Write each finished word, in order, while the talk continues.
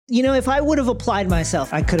if I would have applied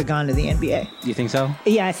myself, I could have gone to the NBA. You think so?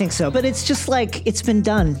 Yeah, I think so. But it's just like, it's been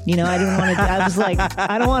done. I didn't want to, I was like,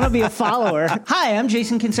 I don't want to be a follower. Hi, I'm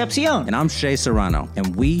Jason Concepcion. And I'm Shea Serrano.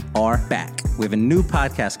 And we are back. We have a new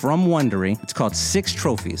podcast from Wondery. It's called Six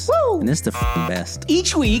Trophies. Woo! And it's the best.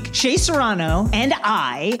 Each week, Shea Serrano and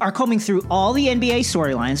I are combing through all the NBA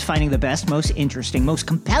storylines, finding the best, most interesting, most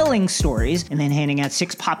compelling stories, and then handing out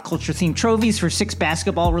 6 pop culture themed trophies for 6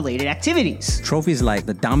 basketball related activities. Trophies like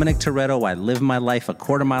the Dominic Toretto I Live My Life a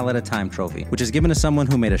Quarter Mile at a Time trophy, which is given to someone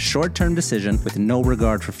who made a short-term decision with no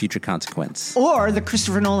regard for future consequence. Or the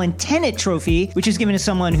Christopher Nolan Tenet trophy, which is given to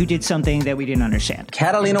someone who did something that we didn't understand.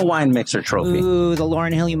 Catalina Wine Mixer trophy. Ooh, the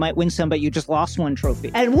Lauryn Hill, you might win some, but you just lost one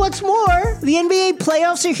trophy. And what's more, the NBA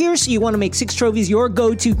playoffs are here, so you want to make Six Trophies your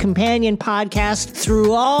go-to companion podcast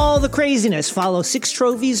through all the craziness. Follow Six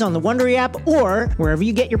Trophies on the Wondery app or wherever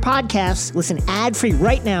you get your podcasts. Listen ad-free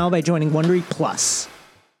right now by joining Wondery Plus.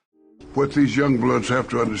 What these young bloods have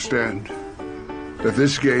to understand, that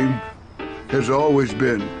this game has always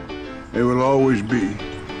been and will always be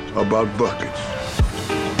about buckets.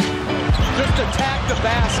 Just attack the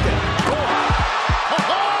basket.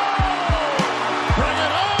 Bring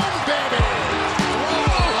it on, baby.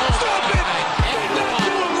 Stop it. Not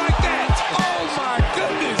do it like that. Oh, my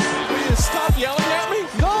goodness. Will you stop yelling at me?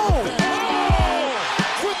 No.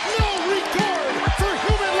 With no regard for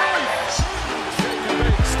human life.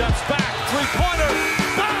 Steps back. Three-pointer.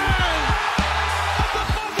 Bang.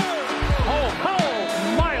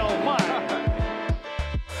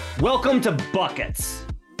 Welcome to Buckets,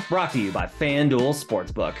 brought to you by FanDuel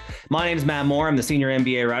Sportsbook. My name is Matt Moore. I'm the senior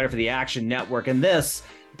NBA writer for the Action Network, and this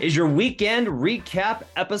is your weekend recap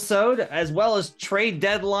episode, as well as trade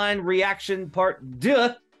deadline reaction part 2,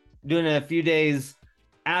 doing it a few days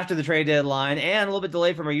after the trade deadline, and a little bit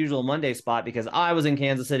delayed from our usual Monday spot because I was in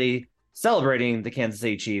Kansas City celebrating the Kansas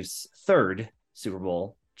City Chiefs' 3rd Super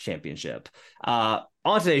Bowl championship.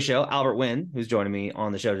 On today's show, Albert Wynn, who's joining me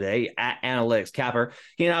on the show today at Analytics Capper,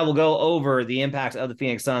 he and I will go over the impacts of the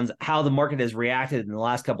Phoenix Suns, how the market has reacted in the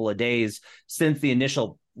last couple of days since the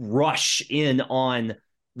initial rush in on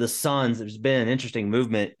the Suns. There's been an interesting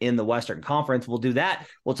movement in the Western Conference. We'll do that.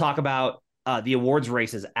 We'll talk about the awards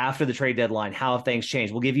races after the trade deadline, how have things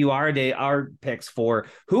changed. We'll give you our picks for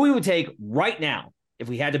who we would take right now if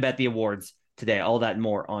we had to bet the awards today. All that and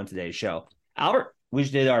more on today's show. Albert, we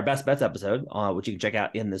just did our best bets episode, which you can check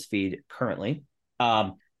out in this feed currently.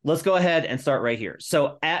 Let's go ahead and start right here.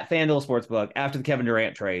 So at FanDuel Sportsbook, after the Kevin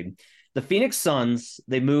Durant trade, the Phoenix Suns,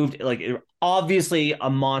 they moved, obviously a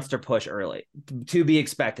monster push early to be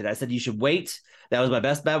expected. I said, you should wait. That was my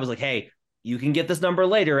best bet. I was like, hey, you can get this number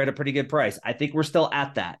later at a pretty good price. I think we're still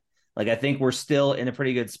at that. I think we're still in a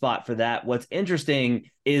pretty good spot for that. What's interesting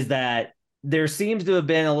is that there seems to have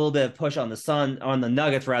been a little bit of push on the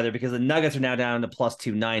Nuggets rather, because the Nuggets are now down to plus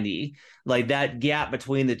 290. That gap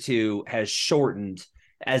between the two has shortened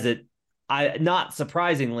not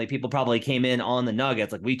surprisingly, people probably came in on the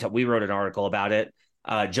Nuggets. We wrote an article about it.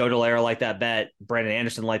 Joe Dallaire liked that bet. Brandon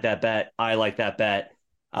Anderson liked that bet. I like that bet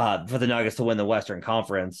for the Nuggets to win the Western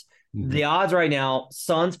Conference. Mm-hmm. The odds right now,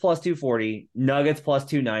 Suns plus 240, Nuggets plus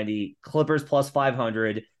 290, Clippers plus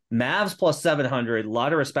 500, Mavs plus 700, a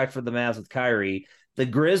lot of respect for the Mavs with Kyrie. The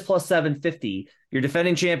Grizz plus 750. Your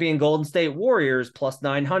defending champion Golden State Warriors plus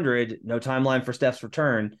 900. No timeline for Steph's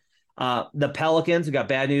return. The Pelicans, who got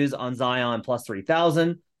bad news on Zion, plus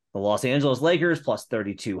 3,000. The Los Angeles Lakers plus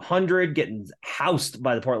 3,200, getting housed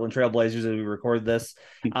by the Portland Trailblazers as we record this.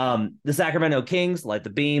 The Sacramento Kings, light the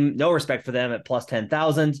beam. No respect for them at plus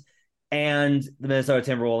 10,000. And the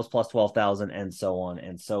Minnesota Timberwolves plus 12,000, and so on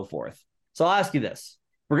and so forth. So I'll ask you this.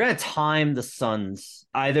 We're going to time the Suns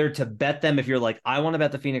either to bet them if you're like, I want to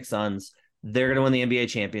bet the Phoenix Suns. They're going to win the NBA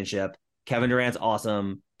championship. Kevin Durant's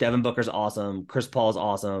awesome. Devin Booker's awesome. Chris Paul's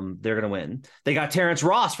awesome. They're going to win. They got Terrence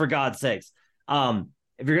Ross, for God's sakes.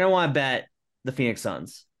 If you're going to want to bet the Phoenix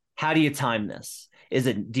Suns, how do you time this?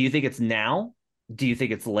 Do you think it's now? Do you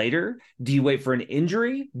think it's later? Do you wait for an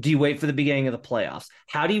injury? Do you wait for the beginning of the playoffs?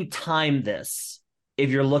 How do you time this? If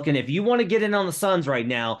you want to get in on the Suns right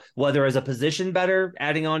now, whether as a position better,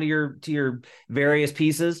 adding on to your various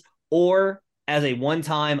pieces, or as a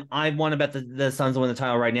one-time, I want to bet the Suns will win the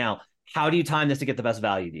title right now. How do you time this to get the best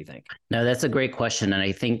value, do you think? No, that's a great question. And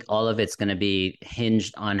I think all of it's going to be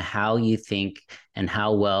hinged on how you think and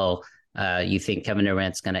how well you think Kevin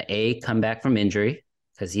Durant's going to, come back from injury,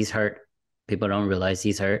 because he's hurt. People don't realize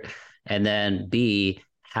he's hurt. And then B,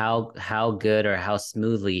 how good or how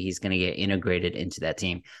smoothly he's going to get integrated into that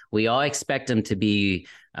team. We all expect him to be,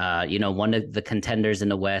 one of the contenders in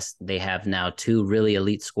the West. They have now 2 really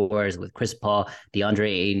elite scorers with Chris Paul, DeAndre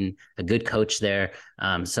Ayton, a good coach there.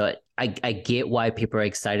 So I get why people are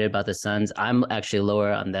excited about the Suns. I'm actually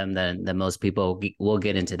lower on them than most people. We'll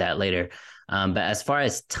get into that later. But as far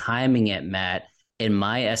as timing it, Matt, in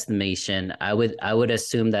my estimation, I would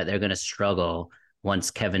assume that they're going to struggle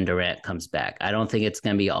once Kevin Durant comes back. I don't think it's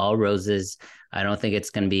going to be all roses. I don't think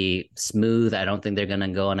it's going to be smooth. I don't think they're going to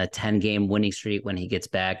go on a 10-game winning streak when he gets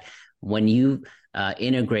back. When you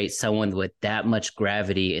integrate someone with that much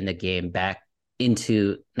gravity in the game back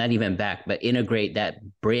into, not even back, but integrate that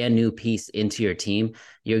brand new piece into your team,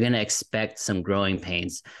 you're going to expect some growing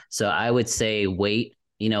pains. So I would say wait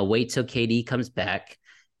till KD comes back.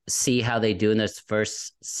 See how they do in those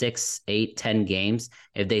first 6, 8, 10 games.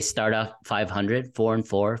 If they start off 500,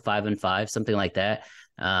 4-4, 5-5, something like that,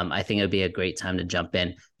 I think it would be a great time to jump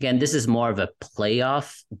in. Again, this is more of a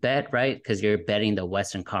playoff bet, right? Because you're betting the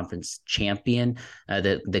Western Conference champion,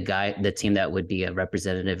 the team that would be a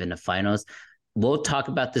representative in the finals. We'll talk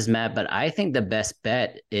about this, Matt, but I think the best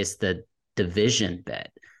bet is the division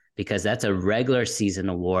bet, because that's a regular season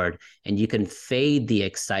award and you can fade the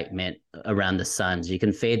excitement around the Suns. You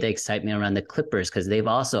can fade the excitement around the Clippers because they've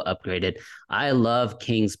also upgraded. I love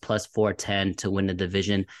Kings plus 410 to win the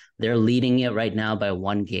division. They're leading it right now by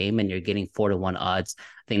 1 game and you're getting 4-1 odds. I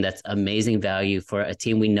think that's amazing value for a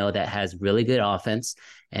team we know that has really good offense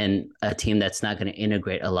and a team that's not going to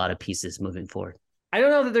integrate a lot of pieces moving forward. I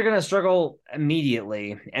don't know that they're going to struggle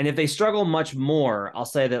immediately. And if they struggle much more, I'll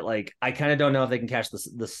say that, like, I kind of don't know if they can catch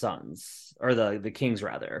the Suns or the Kings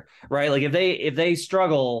rather, right? Like if they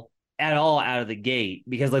struggle at all out of the gate,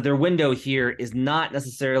 because like their window here is not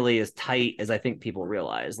necessarily as tight as I think people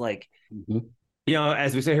realize. Like,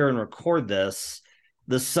 as we sit here and record this,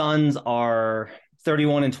 the Suns are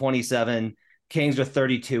 31-27, Kings are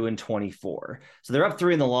 32-24. So they're up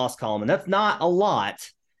 3 in the loss column, and that's not a lot.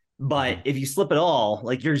 But if you slip it all,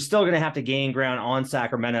 like you're still going to have to gain ground on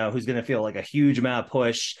Sacramento, who's going to feel like a huge amount of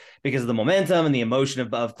push because of the momentum and the emotion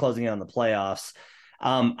of closing out on the playoffs.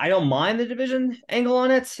 I don't mind the division angle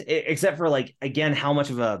on it, except for like, again, how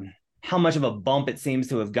much of a bump it seems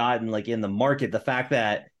to have gotten like in the market. The fact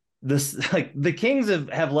that the Kings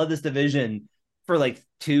have led this division for like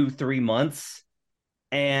 2-3 months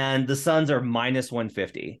and the Suns are minus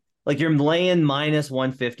 150. Like you're laying minus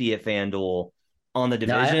 150 at FanDuel on the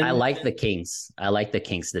division. No, I like the Kings. I like the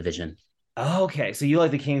Kings division. Oh, okay, so you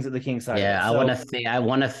like the Kings at the Kings side? Yeah, I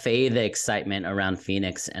want to fade the excitement around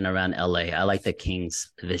Phoenix and around LA. I like the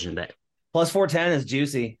Kings division bet. Plus 410 is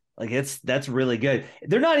juicy. Like that's really good.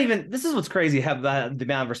 They're not even. This is what's crazy. Have the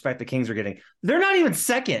amount of respect the Kings are getting. They're not even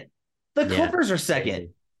second. The Clippers are second.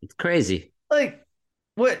 It's crazy. Like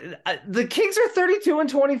what? The Kings are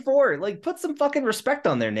 32-24. Like put some fucking respect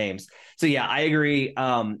on their names. So yeah, I agree.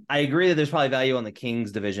 I agree that there's probably value on the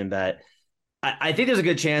Kings division bet. I think there's a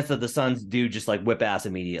good chance that the Suns do just like whip ass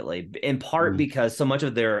immediately, in part because so much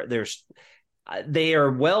of they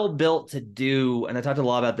are well built to do. And I talked a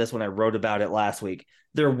lot about this when I wrote about it last week.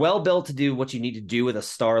 They're well built to do what you need to do with a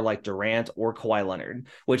star like Durant or Kawhi Leonard,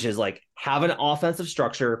 which is like have an offensive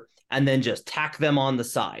structure and then just tack them on the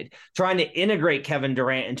side. Trying to integrate Kevin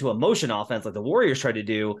Durant into a motion offense like the Warriors tried to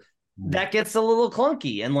do, that gets a little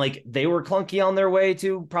clunky. And like they were clunky on their way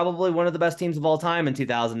to probably one of the best teams of all time in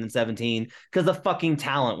 2017 because the fucking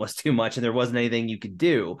talent was too much and there wasn't anything you could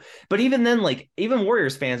do. But even then, like even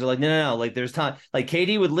Warriors fans are like, no, like there's time. Like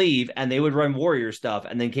KD would leave and they would run Warrior stuff.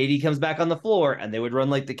 And then KD comes back on the floor and they would run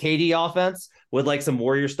like the KD offense with like some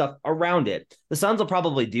Warrior stuff around it. The Suns will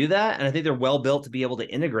probably do that. And I think they're well built to be able to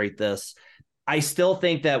integrate this. I still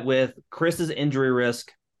think that with Chris's injury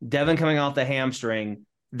risk, Devin coming off the hamstring,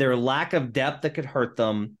 their lack of depth that could hurt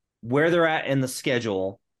them, where they're at in the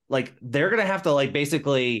schedule, like they're going to have to like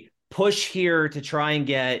basically push here to try and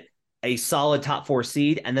get a solid top 4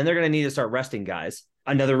 seed. And then they're going to need to start resting guys.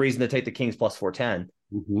 Another reason to take the Kings plus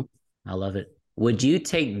 410. I love it. Would you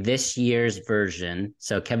take this year's version?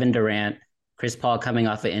 So Kevin Durant, Chris Paul coming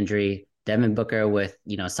off an injury, Devin Booker with,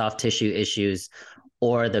 soft tissue issues,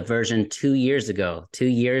 or the version 2 years ago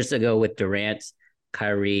with Durant,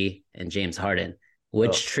 Kyrie, and James Harden?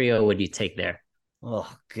 Which trio would you take there? Oh,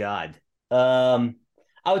 God. I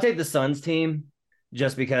would take the Suns team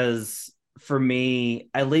just because, for me,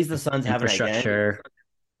 at least the Suns have an identity.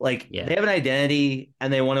 Like, they have an identity,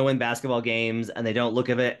 and they want to win basketball games, and they don't look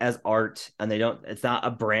at it as art, and it's not a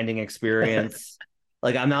branding experience.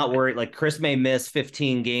 Like, I'm not worried. Like, Chris may miss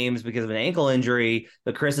 15 games because of an ankle injury,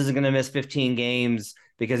 but Chris isn't going to miss 15 games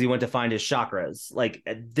because he went to find his chakras. Like,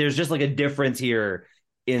 there's just, like, a difference here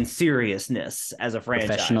in seriousness as a franchise.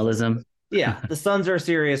 Professionalism. Yeah, the Suns are a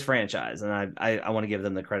serious franchise, and I want to give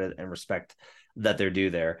them the credit and respect that they're due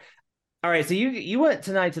there. All right, so you went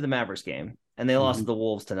tonight to the Mavericks game, and they lost to the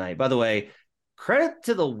Wolves tonight. By the way, credit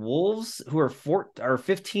to the Wolves, who are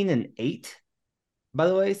 15-8. By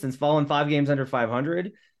the way, since falling 5 games under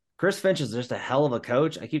 500, Chris Finch is just a hell of a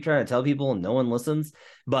coach. I keep trying to tell people, and no one listens.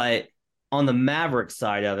 But on the Mavericks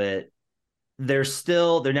side of it, they're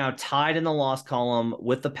now tied in the loss column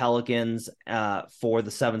with the Pelicans for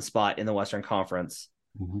the 7th spot in the Western Conference.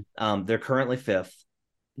 They're currently 5th.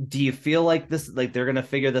 Do you feel like they're going to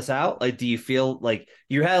figure this out? Like, do you feel like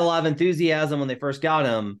you had a lot of enthusiasm when they first got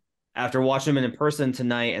him after watching him in person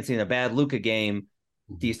tonight and seeing a bad Luka game?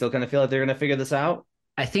 Do you still kind of feel like they're going to figure this out?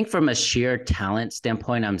 I think from a sheer talent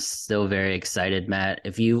standpoint, I'm still very excited, Matt.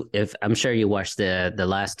 If I'm sure you watched the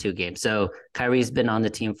last 2 games. So Kyrie's been on the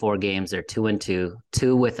team 4 games. They're 2-2,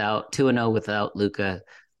 2-0 without Luka,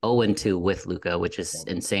 0-2 with Luka, which is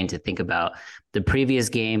insane to think about. The previous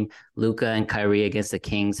game, Luka and Kyrie against the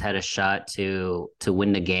Kings had a shot to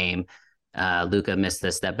win the game. Luka missed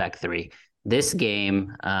the step back 3. This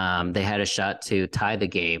game, they had a shot to tie the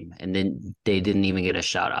game, and then they didn't even get a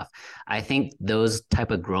shot off. I think those type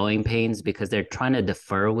of growing pains, because they're trying to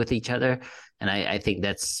defer with each other, and I think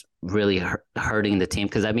that's really hurting the team.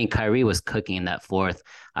 Because, I mean, Kyrie was cooking in that 4th.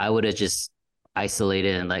 I would have just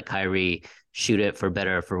isolated and let Kyrie shoot it for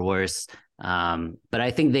better or for worse. But I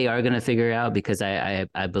think they are going to figure it out, because I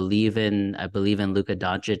believe in Luka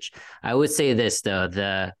Doncic. I would say this, though,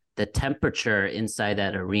 the temperature inside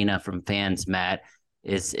that arena from fans, Matt,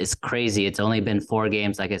 is crazy. It's only been 4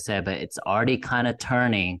 games, like I said, but it's already kind of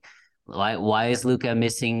turning. Why is Luka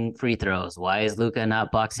missing free throws? Why is Luka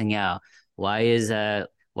not boxing out? Why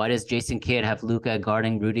does Jason Kidd have Luka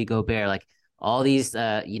guarding Rudy Gobert? Like, all these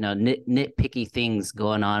nitpicky things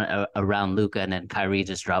going on around Luka, and then Kyrie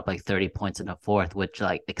just dropped like 30 points in the 4th, which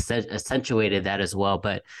like accentuated that as well.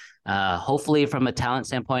 But hopefully, from a talent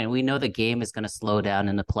standpoint, we know the game is going to slow down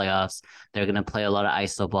in the playoffs. They're going to play a lot of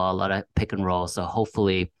iso ball, a lot of pick and roll. So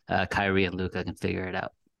hopefully Kyrie and Luka can figure it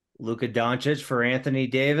out. Luka Doncic for Anthony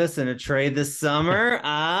Davis in a trade this summer.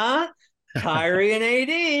 Kyrie and AD,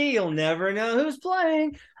 you'll never know who's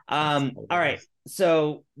playing. All right.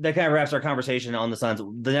 So that kind of wraps our conversation on the Suns.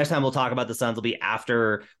 The next time we'll talk about the Suns will be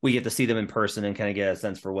after we get to see them in person and kind of get a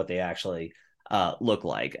sense for what they actually look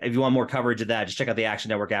like. If you want more coverage of that, just check out the Action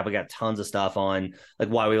Network app. We got tons of stuff on like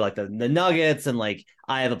why we like the Nuggets, and like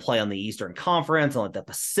I have a play on the Eastern Conference and like the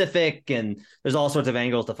Pacific, and there's all sorts of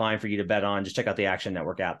angles to find for you to bet on. Just check out the Action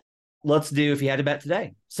Network app. Let's do if you had to bet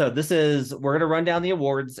today. So we're going to run down the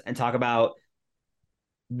awards and talk about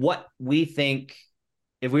what we think.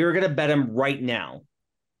 If we were going to bet him right now,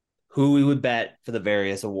 who we would bet for the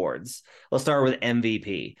various awards. Let's start with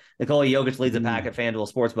MVP. Nikola Jokic leads the pack at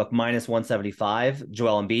FanDuel Sportsbook -175.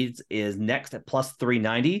 Joel Embiid is next at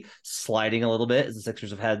 +390, sliding a little bit as the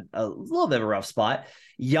Sixers have had a little bit of a rough spot.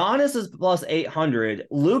 Giannis is +800.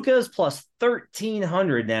 Luka's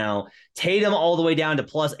 +1300 now. Tatum all the way down to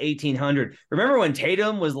 +1800. Remember when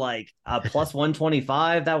Tatum was like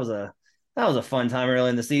 +125? That was a fun time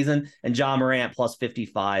early in the season. And John Morant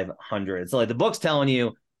 +5500. So like the book's telling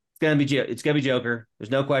you it's gonna be Joker.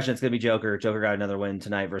 There's no question it's gonna be Joker. Joker got another win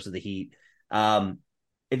tonight versus the Heat.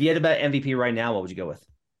 If you had to bet MVP right now, what would you go with?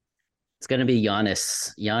 It's going to be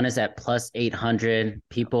Giannis. Giannis at +800.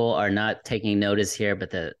 People are not taking notice here,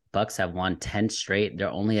 but the Bucks have won 10 straight.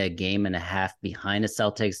 They're only a game and a half behind the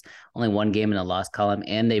Celtics, only 1 game in the loss column,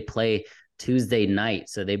 and they play Tuesday night.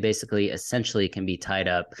 So they essentially can be tied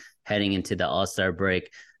up heading into the All-Star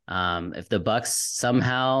break. If the Bucks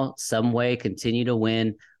somehow, some way continue to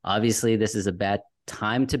win, obviously this is a bad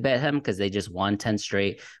time to bet him because they just won 10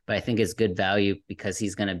 straight, but I think it's good value because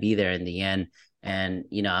he's going to be there in the end. And,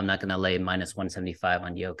 I'm not going to lay -175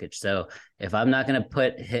 on Jokic. So if I'm not going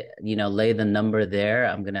to lay the number there,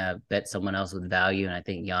 I'm going to bet someone else with value. And I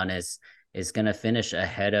think Giannis is going to finish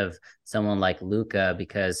ahead of someone like Luka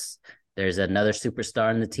because there's another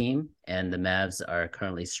superstar in the team and the Mavs are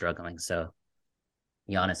currently struggling. So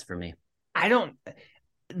Giannis for me.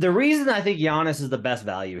 The reason I think Giannis is the best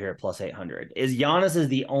value here at +800 is Giannis is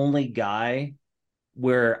the only guy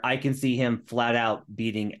where I can see him flat out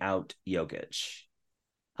beating out Jokic.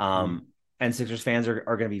 And Sixers fans are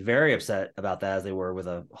going to be very upset about that, as they were with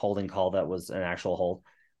a holding call that was an actual hold.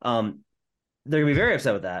 They're going to be very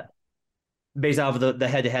upset with that based off of the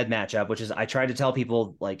head-to-head matchup, which is I tried to tell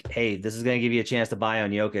people, like, hey, this is going to give you a chance to buy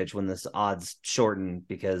on Jokic when this odds shorten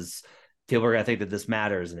because people are going to think that this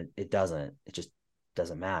matters, and it doesn't. It just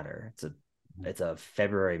doesn't matter. It's a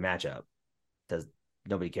February matchup.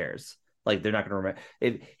 Nobody cares. Like they're not going to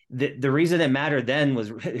remember. The reason it mattered then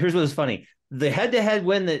was, here's what was funny. The head-to-head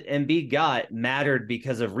win that Embiid got mattered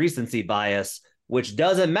because of recency bias, which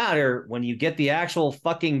doesn't matter when you get the actual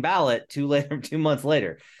fucking ballot 2 months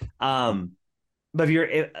later. But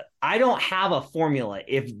I don't have a formula.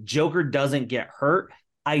 If Joker doesn't get hurt,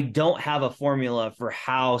 I don't have a formula for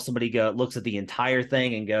how somebody looks at the entire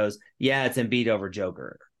thing and goes, yeah, it's Embiid over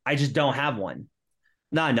Joker. I just don't have one.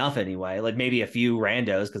 Not enough anyway. Like maybe a few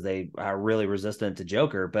randos because they are really resistant to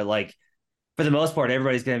Joker. But like for the most part,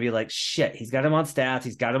 everybody's going to be like, shit, he's got him on stats.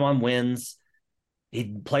 He's got him on wins.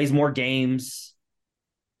 He plays more games.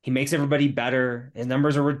 He makes everybody better. His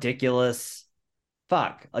numbers are ridiculous.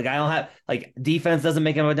 Fuck. Like I don't have, like defense doesn't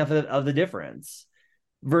make enough of the difference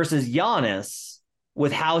versus Giannis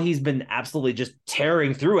with how he's been absolutely just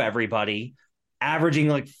tearing through everybody, averaging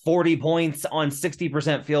like 40 points on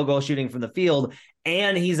 60% field goal shooting from the field.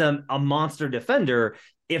 And he's a monster defender.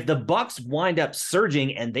 If the Bucks wind up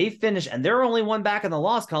surging and they finish and they're only one back in the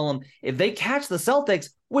loss column, if they catch the Celtics,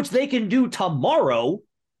 which they can do tomorrow,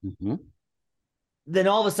 then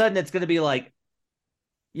all of a sudden it's going to be like,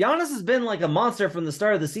 Giannis has been like a monster from the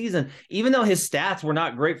start of the season. Even though his stats were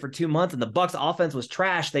not great for 2 months and the Bucks offense was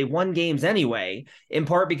trash, they won games anyway, in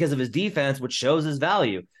part because of his defense, which shows his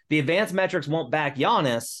value. The advanced metrics won't back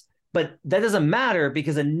Giannis, but that doesn't matter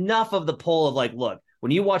because enough of the pull of like, look,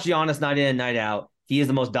 when you watch Giannis night in and night out, he is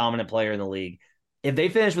the most dominant player in the league. If they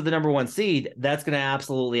finish with the number 1 seed, that's going to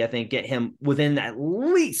absolutely, I think, get him within at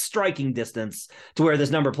least striking distance to where this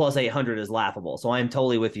number plus 800 is laughable. So I'm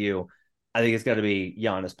totally with you. I think it's got to be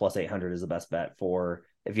Giannis plus 800 is the best bet for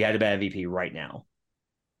if you had to bet MVP right now.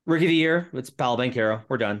 Rookie of the year, it's Paolo Banchero.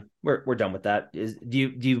 We're done. We're done with that. Do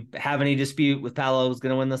you have any dispute with Paolo's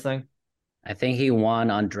going to win this thing? I think he won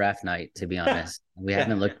on draft night, to be honest. We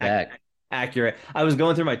haven't looked back. Accurate. I was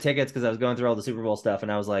going through my tickets because I was going through all the Super Bowl stuff,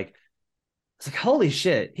 and I was like, holy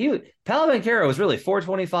shit. Paolo Banchero was really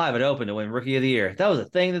 425 at open to win Rookie of the Year. That was a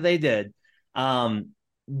thing that they did. Jaren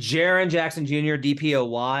Jackson Jr.,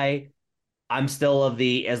 DPOY. I'm still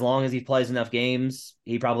as long as he plays enough games,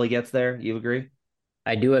 he probably gets there. You agree?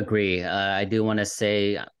 I do agree. I do want to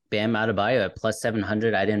say Bam Adebayo at plus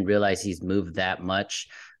 700. I didn't realize he's moved that much.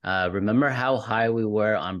 Remember how high we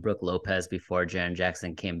were on Brook Lopez before Jaren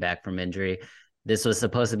Jackson came back from injury? This was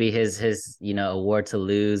supposed to be his award to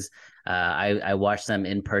lose. I watched them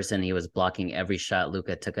in person. He was blocking every shot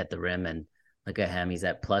Luka took at the rim, and look at him. He's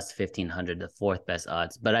at plus 1,500, the 4th best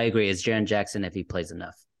odds. But I agree. It's Jaren Jackson if he plays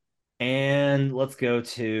enough. And let's go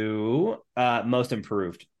to most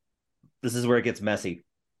improved. This is where it gets messy.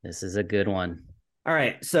 This is a good one. All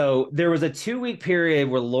right. So there was a 2-week period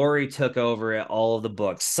where Lauri took over at all of the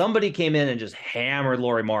books. Somebody came in and just hammered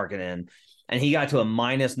Lauri Markkanen, and he got to a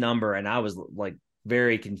minus number, and I was like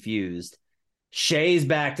very confused. Shea's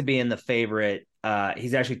back to being the favorite.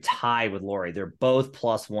 He's actually tied with Lauri. They're both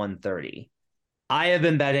plus 130. I have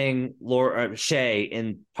been betting Shea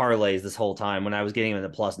in parlays this whole time when I was getting him in the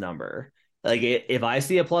plus number. Like if I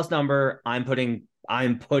see a plus number, I'm putting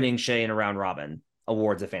Shea in a round robin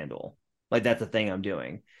awards at FanDuel. Like that's the thing I'm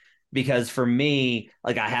doing. Because for me,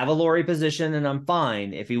 like I have a Lauri position and I'm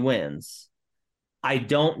fine if he wins. I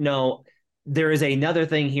don't know. There is another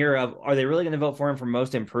thing here of, are they really going to vote for him for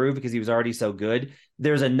most improved because he was already so good?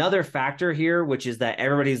 There's another factor here, which is that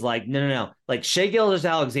everybody's like, no. Like Shai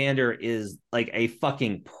Gilgeous-Alexander is like a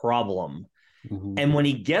fucking problem. Mm-hmm. And when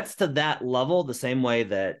he gets to that level, the same way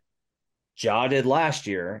that Ja did last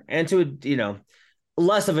year, and to,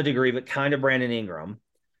 less of a degree, but kind of Brandon Ingram,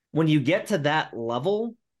 when you get to that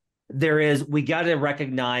level, we got to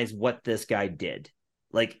recognize what this guy did.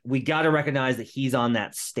 Like we got to recognize that he's on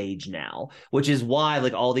that stage now, which is why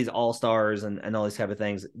like all these all-stars and all these type of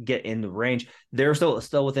things get in the range. They're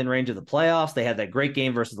still within range of the playoffs. They had that great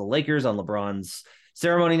game versus the Lakers on LeBron's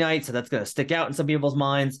ceremony night. So that's going to stick out in some people's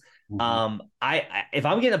minds. Mm-hmm. If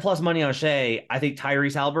I'm getting a plus money on Shea, I think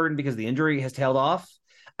Tyrese Halliburton, because the injury has tailed off.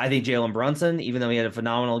 I think Jalen Brunson, even though he had a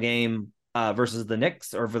phenomenal game versus the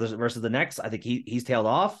Knicks versus the Nets, I think he's tailed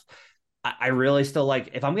off. I really still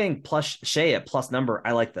like, if I'm getting plus Shea at plus number,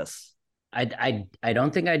 I like this. I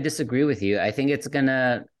don't think I disagree with you. I think it's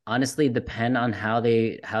gonna honestly depend on how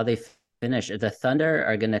they finish. If the Thunder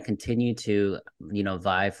are gonna continue to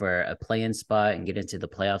vie for a play-in spot and get into the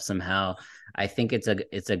playoffs somehow, I think it's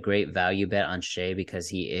a great value bet on Shea because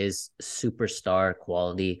he is superstar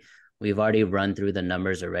quality. We've already run through the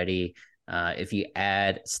numbers already. If you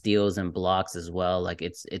add steals and blocks as well, like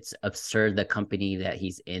it's absurd the company that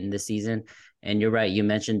he's in this season. And you're right. You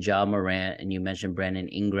mentioned Ja Morant and you mentioned Brandon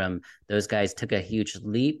Ingram. Those guys took a huge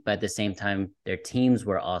leap, but at the same time, their teams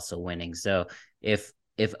were also winning. So if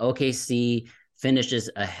OKC finishes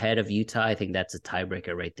ahead of Utah, I think that's a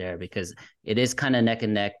tiebreaker right there, because it is kind of neck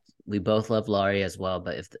and neck. We both love Lauri as well,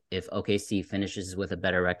 but if OKC finishes with a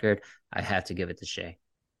better record, I have to give it to Shai.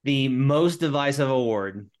 The most divisive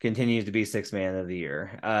award continues to be Sixth Man of the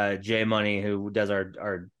Year. Jay Money, who does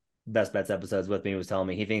our Best Bets episodes with me, was telling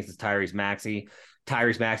me he thinks it's Tyrese Maxey.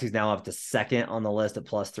 Tyrese Maxey's now up to second on the list at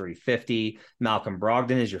plus 350. Malcolm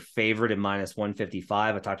Brogdon is your favorite at minus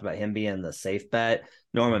 155. I talked about him being the safe bet.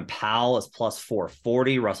 Norman Powell is plus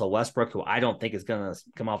 440. Russell Westbrook, who I don't think is going to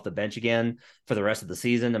come off the bench again for the rest of the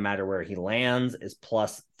season, no matter where he lands, is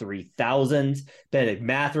plus 3,000. Bennedict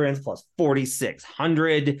Mathurin's plus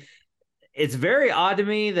 4,600. It's very odd to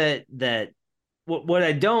me that what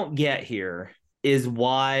I don't get here is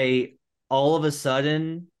why all of a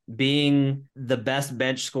sudden being the best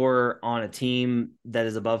bench scorer on a team that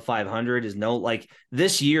is above 500 is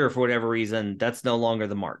this year, for whatever reason, that's no longer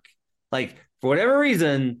the mark. Like, for whatever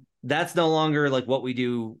reason, that's no longer like what we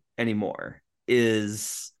do anymore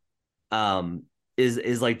is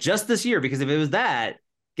like just this year, because if it was that,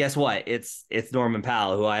 guess what? It's Norman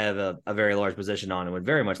Powell, who I have a very large position on and would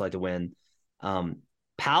very much like to win.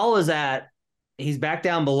 Powell he's back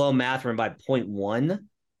down below Mathurin by 0.1,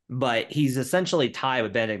 but he's essentially tied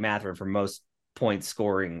with Bennedict Mathurin for most points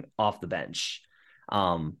scoring off the bench.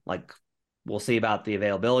 We'll see about the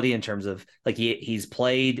availability in terms of he's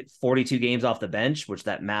played 42 games off the bench, which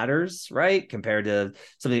that matters, right? Compared to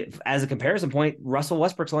something as a comparison point, Russell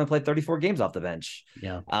Westbrook's only played 34 games off the bench.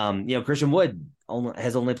 Yeah. Christian Wood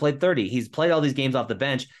has only played 30. He's played all these games off the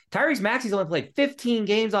bench. Tyrese Maxey's only played 15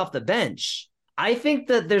 games off the bench. I think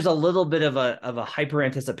that there's a little bit of a hyper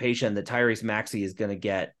anticipation that Tyrese Maxey is going to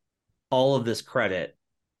get all of this credit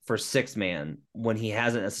for sixth man when he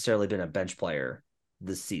hasn't necessarily been a bench player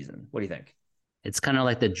this season. What do you think? It's kind of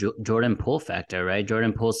like the Jordan Poole factor, right?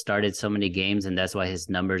 Jordan Poole started so many games, and that's why his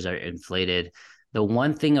numbers are inflated. The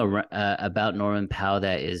one thing about Norman Powell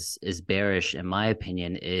that is bearish, in my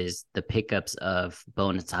opinion, is the pickups of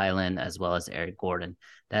Bones Hyland as well as Eric Gordon.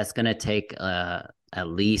 That's going to take at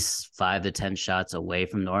least 5 to 10 shots away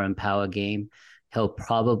from Norman Powell a game. He'll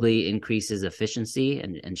probably increase his efficiency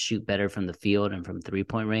and shoot better from the field and from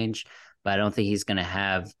 3-point range, but I don't think he's going to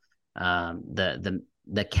have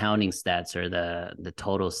the counting stats or the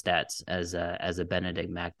total stats as a Bennedict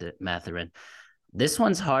Mathurin. This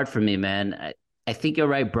one's hard for me, man. I think you're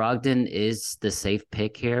right. Brogdon is the safe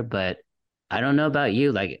pick here, but I don't know about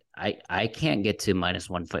you. Like I can't get to minus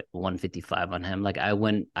 155 on him. Like I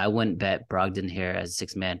wouldn't bet Brogdon here as a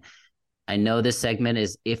sixth man. I know this segment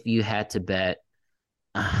is if you had to bet.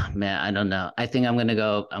 Man, I don't know. I think I'm gonna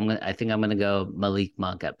go Malik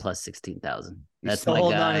Monk at plus 16,000. That's my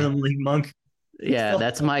guy. Malik Monk. Yeah,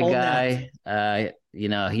 that's my guy.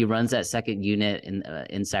 He runs that second unit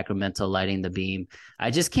in Sacramento, lighting the beam.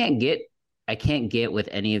 I just can't get with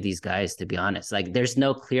any of these guys, to be honest. Like, there's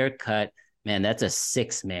no clear cut. Man, that's a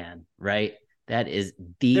six man, right? That is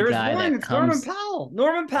the guy that comes. Norman Powell.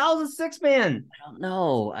 Norman Powell's a six man. I don't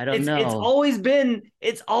know.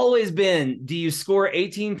 It's always been. Do you score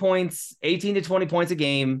 18 to 20 points a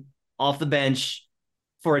game off the bench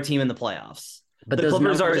for a team in the playoffs? But those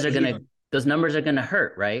numbers are gonna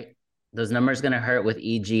hurt, right? Those numbers are gonna hurt with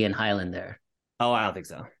EG and Hyland there. Oh, I don't think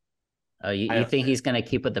so. Oh, you think he's gonna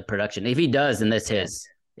keep with the production? If he does, then that's his.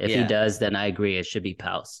 If he does, then I agree. It should be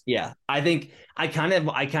Powell's. Yeah, I think I kind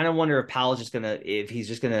of wonder if Powell's if he's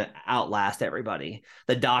just gonna outlast everybody.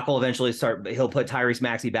 The Doc will eventually start. He'll put Tyrese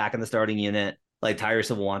Maxey back in the starting unit. Like Tyrese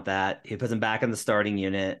will want that. He puts him back in the starting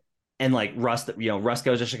unit, and like Russ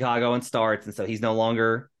goes to Chicago and starts, and so he's no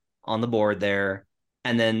longer on the board there.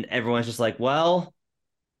 And then everyone's just like, well,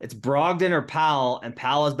 it's Brogdon or Powell, and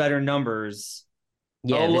Powell has better numbers.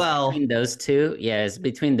 Yeah, between those two. Yeah, it's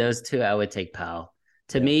between those two. I would take Powell.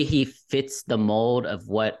 To me, he fits the mold of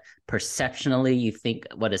what perceptionally you think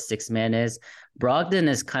what a six man is. Brogdon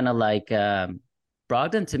is kind of like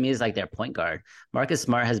Brogdon to me is like their point guard. Marcus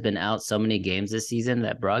Smart has been out so many games this season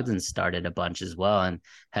that Brogdon started a bunch as well and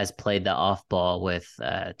has played the off ball with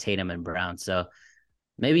Tatum and Brown. So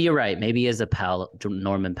maybe you're right. Maybe he is a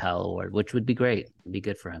Norman Powell award, which would be great. It'd be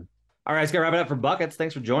good for him. All right, let's go wrap it up for Buckets.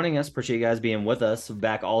 Thanks for joining us. Appreciate you guys being with us. We're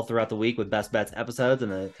back all throughout the week with Best Bets episodes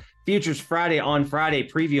and the Futures Friday on Friday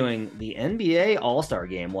previewing the NBA All-Star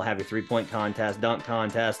Game. We'll have your three-point contest, dunk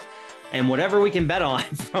contest, and whatever we can bet on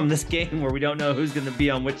from this game where we don't know who's going to be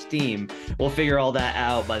on which team. We'll figure all that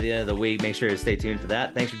out by the end of the week. Make sure to stay tuned for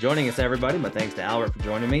that. Thanks for joining us, everybody. My thanks to Albert for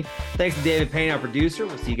joining me. Thanks to David Payne, our producer.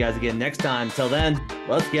 We'll see you guys again next time. Until then,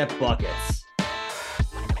 let's get buckets.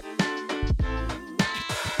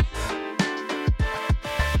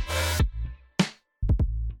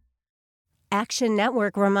 Action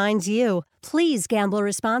Network reminds you, please gamble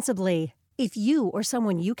responsibly. If you or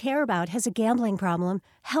someone you care about has a gambling problem,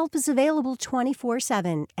 help is available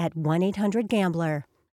 24/7 at 1-800-GAMBLER.